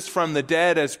Jesus from the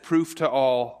dead as proof to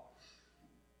all.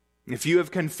 If you have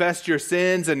confessed your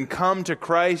sins and come to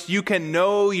Christ, you can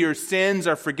know your sins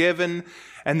are forgiven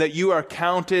and that you are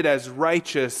counted as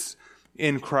righteous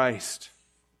in Christ.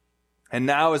 And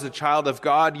now, as a child of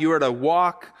God, you are to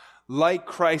walk like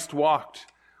Christ walked.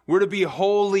 We're to be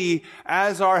holy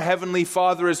as our Heavenly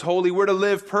Father is holy. We're to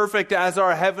live perfect as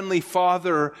our Heavenly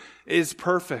Father is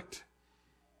perfect.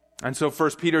 And so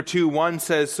 1 Peter 2:1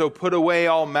 says, so put away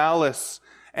all malice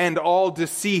and all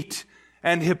deceit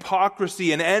and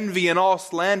hypocrisy and envy and all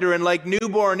slander, and like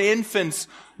newborn infants,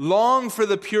 long for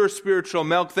the pure spiritual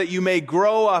milk, that you may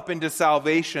grow up into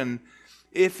salvation,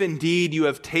 if indeed you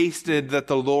have tasted that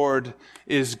the Lord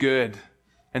is good.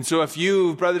 And so if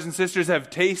you, brothers and sisters, have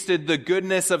tasted the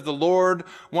goodness of the Lord,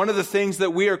 one of the things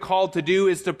that we are called to do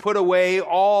is to put away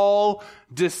all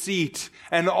deceit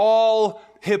and all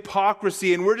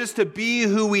hypocrisy. And we're just to be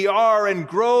who we are and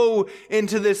grow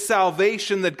into this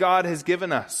salvation that God has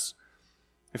given us.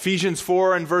 Ephesians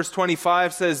 4 and verse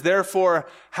 25 says, therefore,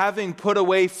 having put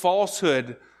away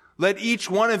falsehood, let each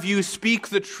one of you speak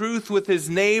the truth with his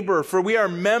neighbor, for we are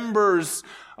members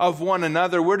of one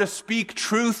another. We're to speak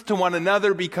truth to one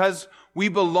another because we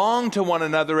belong to one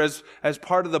another as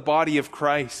part of the body of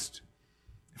Christ.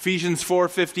 Ephesians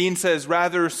 4:15 says,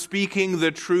 rather speaking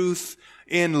the truth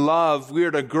in love, we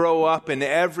are to grow up in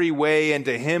every way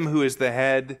into him who is the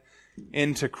head,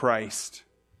 into Christ.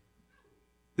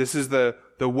 This is the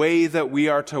way that we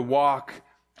are to walk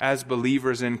as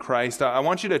believers in Christ. I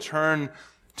want you to turn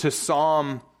to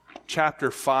Psalm chapter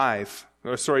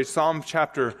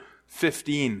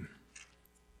 15.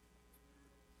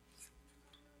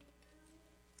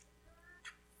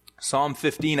 Psalm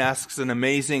 15 asks an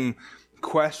amazing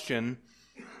question.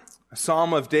 A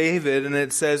psalm of David, and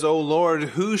it says, O Lord,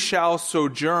 who shall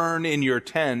sojourn in your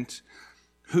tent?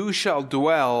 Who shall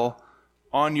dwell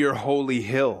on your holy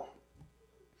hill?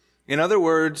 In other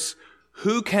words,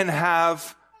 who can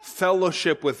have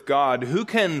fellowship with God? Who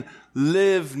can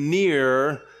live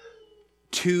near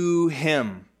to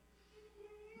him?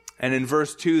 And in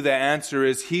verse 2, the answer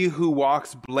is, he who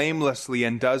walks blamelessly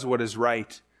and does what is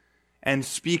right, and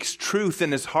speaks truth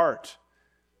in his heart,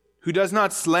 who does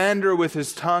not slander with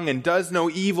his tongue and does no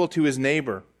evil to his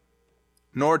neighbor,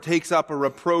 nor takes up a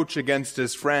reproach against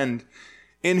his friend,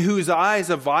 in whose eyes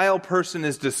a vile person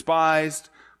is despised,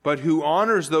 but who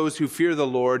honors those who fear the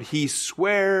Lord. He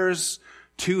swears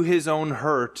to his own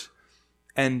hurt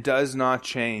and does not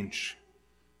change.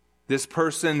 This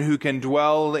person who can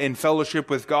dwell in fellowship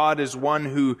with God is one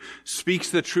who speaks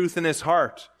the truth in his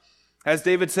heart. As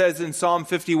David says in Psalm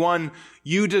 51,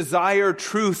 you desire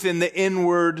truth in the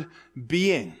inward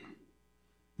being.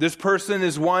 This person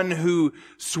is one who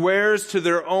swears to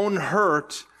their own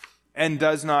hurt and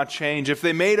does not change. If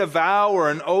they made a vow or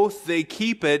an oath, they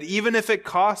keep it, even if it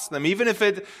costs them, even if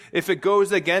it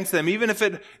goes against them, even if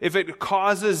it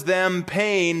causes them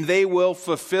pain, they will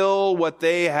fulfill what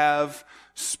they have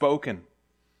spoken.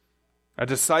 A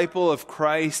disciple of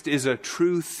Christ is a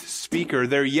truth speaker.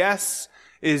 Their yes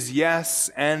is yes,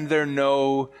 and their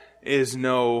no is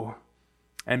no.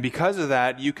 And because of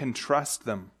that, you can trust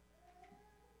them.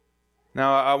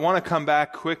 Now, I want to come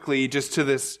back quickly just to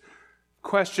this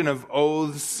question of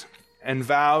oaths and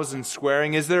vows and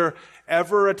swearing. Is there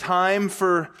ever a time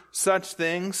for such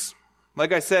things?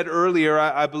 Like I said earlier,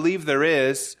 I believe there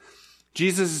is.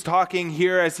 Jesus is talking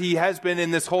here, as he has been in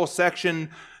this whole section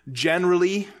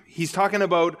generally. He's talking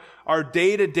about our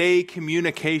day-to-day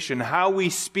communication, how we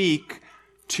speak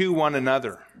to one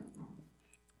another.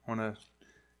 I want to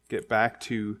get back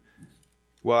to,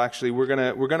 well, actually, we're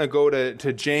gonna go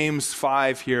to James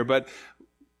 5 here, but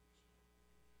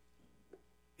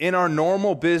in our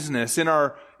normal business, in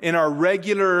our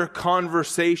regular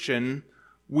conversation,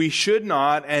 we should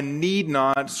not and need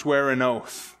not swear an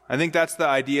oath. I think that's the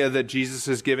idea that Jesus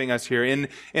is giving us here.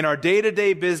 In our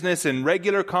day-to-day business, in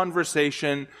regular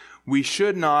conversation, we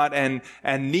should not and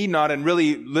need not and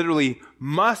really literally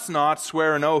must not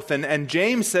swear an oath. And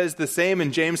James says the same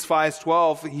in James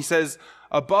 5:12. He says,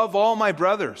 above all, my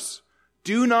brothers,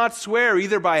 do not swear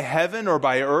either by heaven or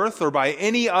by earth or by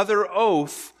any other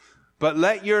oath, but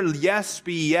let your yes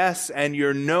be yes and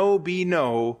your no be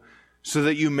no, so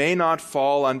that you may not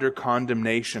fall under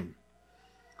condemnation.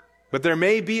 But there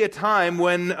may be a time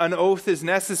when an oath is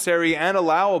necessary and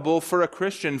allowable for a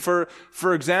Christian. For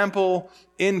example,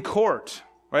 in court,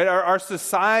 right? Our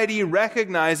society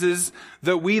recognizes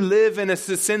that we live in a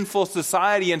sinful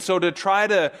society, and so to try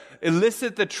to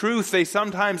elicit the truth, they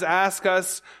sometimes ask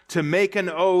us to make an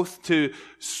oath to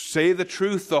say the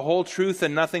truth, the whole truth,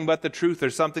 and nothing but the truth, or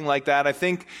something like that. I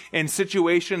think in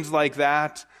situations like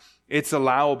that, it's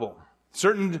allowable.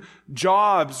 Certain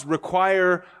jobs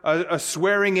require a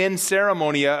swearing-in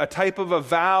ceremony, a type of a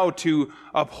vow to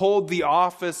uphold the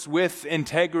office with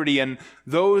integrity, and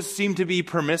those seem to be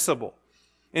permissible.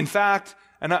 In fact,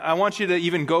 and I want you to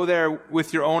even go there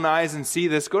with your own eyes and see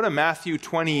this, go to Matthew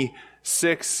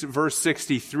 26, verse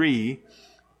 63.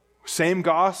 Same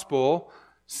gospel,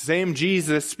 same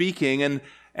Jesus speaking,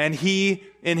 and he,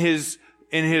 in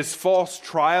his false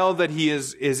trial that he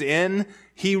is in,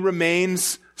 he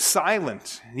remains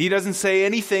silent. He doesn't say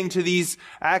anything to these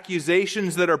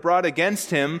accusations that are brought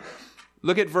against him.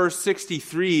 Look at verse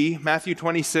 63, Matthew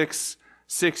 26,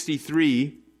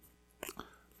 63.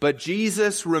 But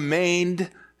Jesus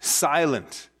remained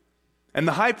silent. And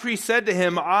the high priest said to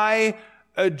him, I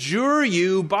adjure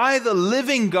you by the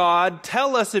living God,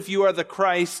 tell us if you are the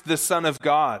Christ, the Son of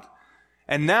God.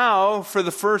 And now, for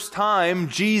the first time,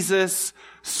 Jesus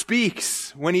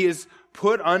speaks. When he is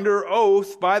put under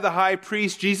oath by the high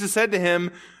priest, Jesus said to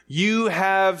him, you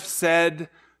have said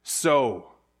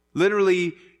so.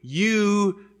 Literally,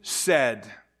 you said.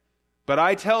 But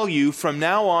I tell you, from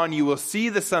now on you will see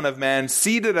the Son of Man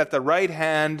seated at the right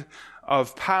hand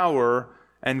of power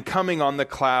and coming on the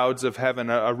clouds of heaven,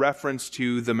 a reference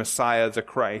to the Messiah, the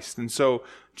Christ. And so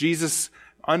Jesus,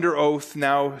 under oath,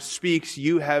 now speaks,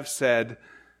 you have said,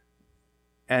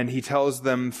 and he tells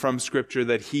them from Scripture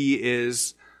that he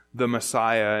is the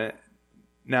Messiah.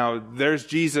 Now, there's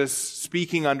Jesus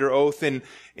speaking under oath.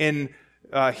 In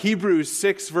Hebrews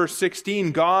 6, verse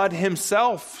 16, God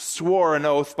himself swore an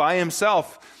oath by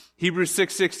himself. Hebrews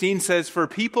 6:16 says, for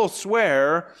people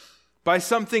swear by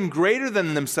something greater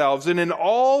than themselves, and in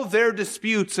all their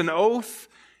disputes, an oath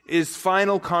is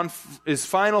final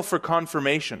for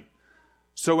confirmation.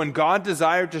 So when God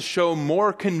desired to show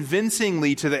more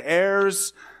convincingly to the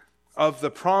heirs of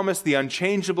the promise the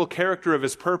unchangeable character of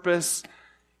his purpose,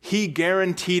 he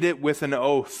guaranteed it with an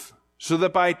oath, so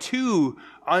that by two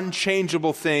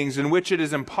unchangeable things in which it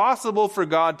is impossible for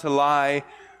God to lie,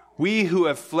 we who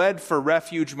have fled for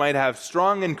refuge might have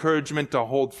strong encouragement to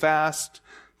hold fast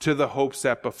to the hope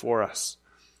set before us.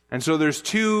 And so there's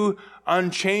two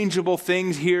unchangeable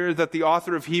things here that the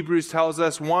author of Hebrews tells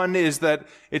us. One is that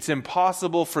it's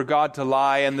impossible for God to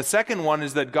lie, and the second one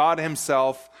is that God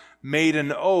himself made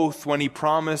an oath when he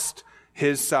promised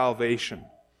his salvation.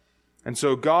 And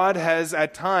so God has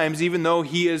at times, even though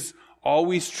he is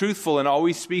always truthful and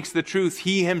always speaks the truth,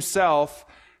 he himself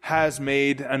has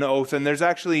made an oath. And there's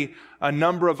actually a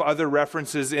number of other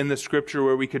references in the scripture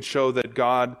where we could show that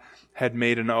God had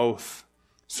made an oath.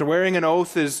 Swearing an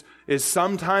oath is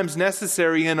sometimes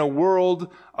necessary in a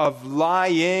world of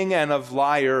lying and of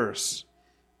liars.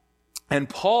 And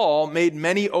Paul made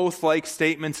many oath-like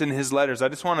statements in his letters. I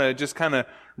just want to kind of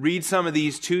read some of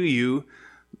these to you.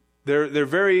 They're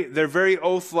very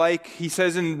oath-like. He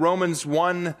says in Romans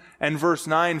 1 and verse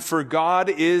 9, "For God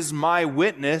is my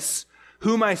witness,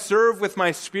 whom I serve with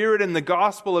my spirit in the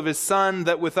gospel of his Son,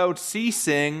 that without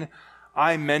ceasing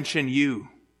I mention you."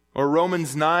 Or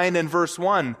Romans 9 and verse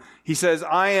 1, he says,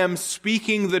 "I am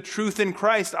speaking the truth in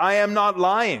Christ. I am not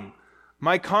lying.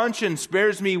 My conscience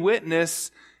bears me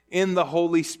witness in the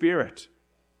Holy Spirit."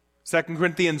 2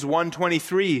 Corinthians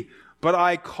 1:23, "But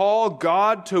I call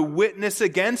God to witness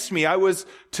against me. I was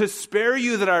to spare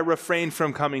you that I refrained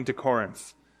from coming to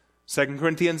Corinth." 2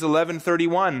 Corinthians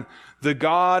 11:31, "The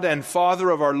God and Father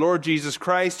of our Lord Jesus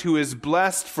Christ, who is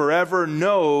blessed forever,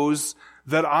 knows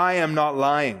that I am not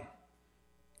lying."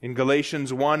 In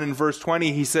Galatians 1 and verse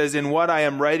 20, he says, "In what I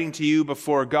am writing to you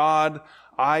before God,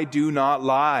 I do not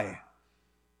lie."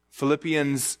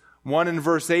 Philippians 1 and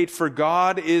verse 8, "For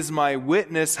God is my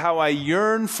witness, how I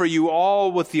yearn for you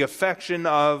all with the affection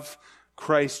of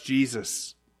Christ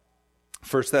Jesus."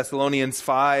 1 Thessalonians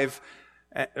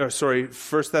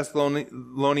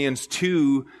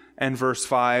 2 and verse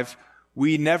 5,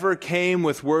 "We never came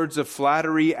with words of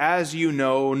flattery, as you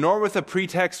know, nor with a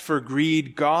pretext for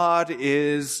greed. God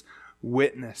is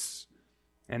witness."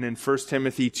 And in 1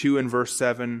 Timothy 2 and verse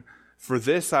 7, "For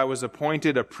this I was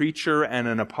appointed a preacher and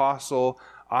an apostle.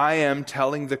 I am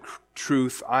telling the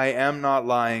truth. I am not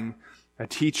lying, a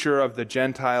teacher of the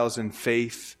Gentiles in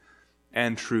faith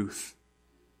and truth."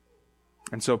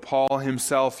 And so Paul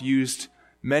himself used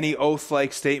many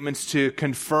oath-like statements to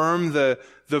confirm the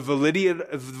validity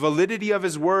of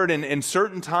his word in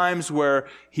certain times where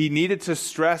he needed to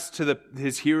stress to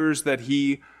his hearers that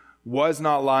he was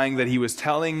not lying, that he was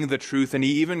telling the truth. And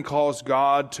he even calls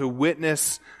God to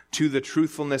witness to the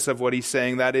truthfulness of what he's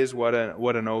saying. That is what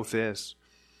an oath is.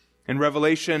 In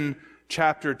Revelation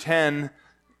chapter 10,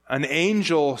 an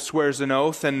angel swears an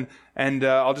oath, and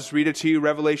I'll just read it to you.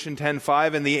 Revelation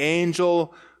 10:5, "And the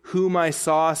angel whom I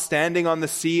saw standing on the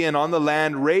sea and on the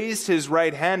land raised his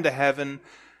right hand to heaven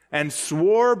and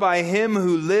swore by him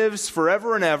who lives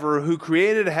forever and ever, who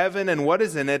created heaven and what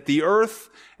is in it, the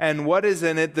earth and what is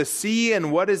in it, the sea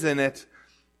and what is in it,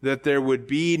 that there would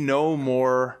be no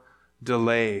more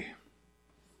delay."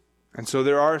 And so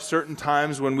there are certain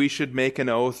times when we should make an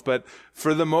oath, but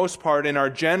for the most part, in our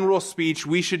general speech,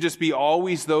 we should just be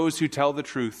always those who tell the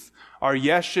truth. Our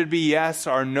yes should be yes,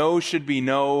 our no should be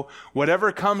no.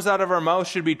 Whatever comes out of our mouth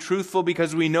should be truthful,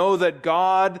 because we know that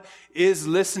God is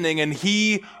listening and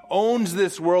He owns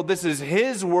this world. This is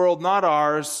His world, not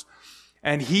ours.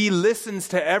 And He listens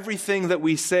to everything that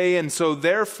we say, and so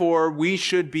therefore we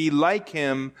should be like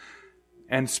Him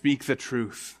and speak the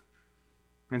truth.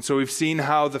 And so we've seen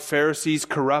how the Pharisees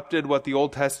corrupted what the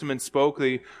Old Testament spoke.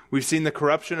 We've seen the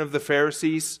corruption of the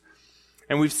Pharisees,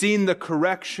 and we've seen the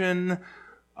correction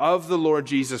of the Lord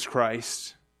Jesus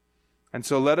Christ. And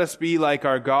so let us be like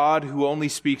our God, who only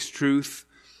speaks truth,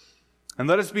 and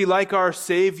let us be like our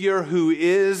Savior, who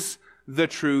is the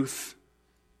truth.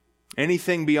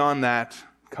 Anything beyond that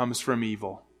comes from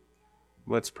evil.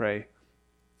 Let's pray.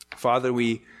 Father,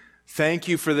 we thank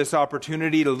you for this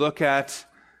opportunity to look at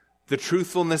the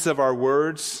truthfulness of our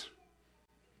words.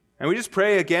 And we just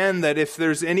pray again that if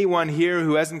there's anyone here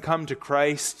who hasn't come to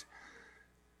Christ,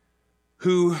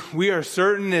 who we are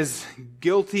certain is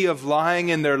guilty of lying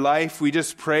in their life, we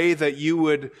just pray that you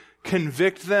would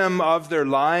convict them of their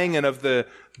lying and of the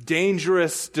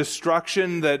dangerous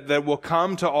destruction that will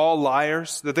come to all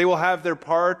liars, that they will have their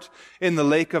part in the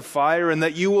lake of fire, and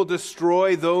that you will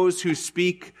destroy those who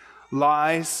speak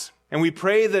lies. And we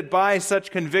pray that by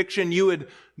such conviction you would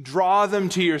draw them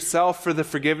to yourself for the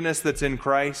forgiveness that's in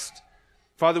Christ.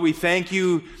 Father, we thank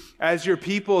you as your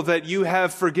people that you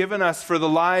have forgiven us for the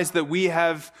lies that we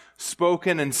have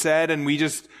spoken and said, and we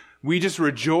just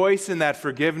rejoice in that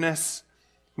forgiveness.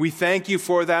 We thank you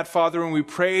for that, Father, and we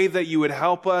pray that you would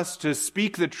help us to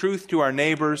speak the truth to our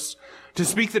neighbors, to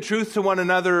speak the truth to one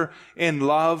another in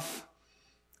love,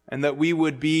 and that we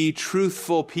would be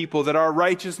truthful people, that our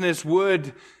righteousness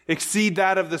would exceed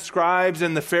that of the scribes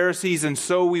and the Pharisees, and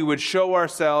so we would show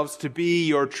ourselves to be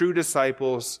your true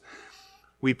disciples.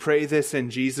 We pray this in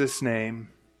Jesus' name.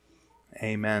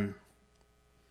 Amen.